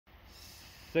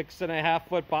6.5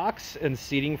 foot box and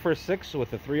seating for 6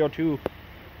 with a 302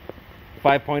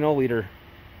 5.0 liter.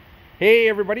 Hey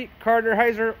everybody, Carter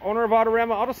Heiser, owner of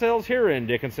Autorama Auto Sales here in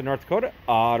Dickinson, North Dakota,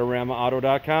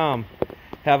 AutoramaAuto.com.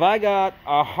 Have I got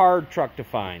a hard truck to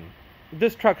find?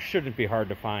 This truck shouldn't be hard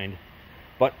to find,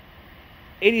 but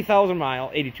 82,000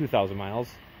 miles,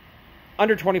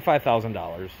 under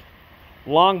 $25,000,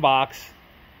 long box,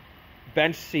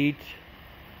 bench seat,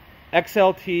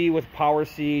 XLT with power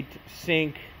seat,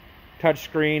 sync,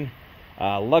 touchscreen,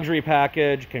 luxury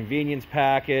package, convenience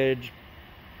package,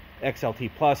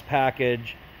 XLT Plus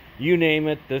package, you name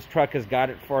it, this truck has got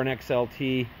it for an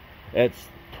XLT. It's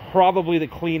probably the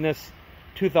cleanest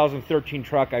 2013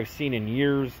 truck I've seen in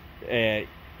years.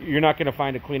 You're not going to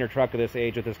find a cleaner truck of this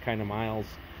age with this kind of miles.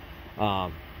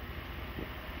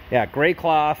 Yeah, gray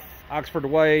cloth, Oxford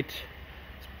white.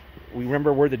 We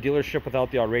remember we're the dealership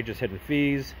without the outrageous hidden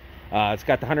fees. It's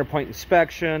got the 100-point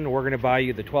inspection. We're going to buy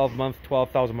you the 12-month,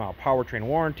 12,000-mile powertrain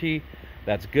warranty.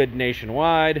 That's good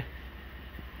nationwide.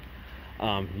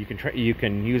 You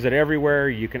can use it everywhere.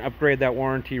 You can upgrade that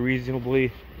warranty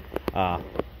reasonably.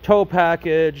 Tow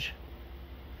package,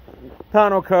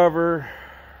 tonneau cover,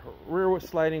 rear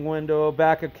sliding window,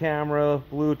 backup camera,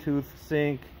 Bluetooth,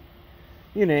 sync,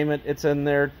 you name it, it's in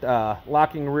there.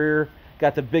 Locking rear,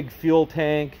 got the big fuel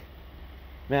tank.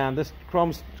 Man, this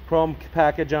chrome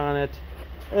package on it.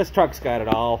 This truck's got it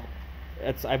all.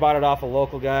 I bought it off a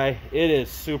local guy. It is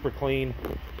super clean.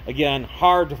 Again,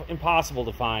 impossible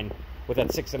to find with that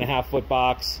 6.5 foot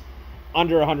box,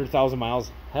 under 100,000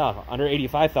 miles, hell, under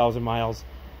 85,000 miles,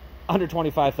 under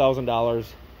 $25,000.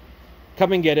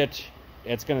 Come and get it.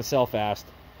 It's going to sell fast.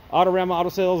 Autorama Auto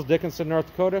Sales, Dickinson, North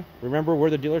Dakota. Remember, we're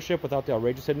the dealership without the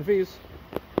outrageous hidden fees.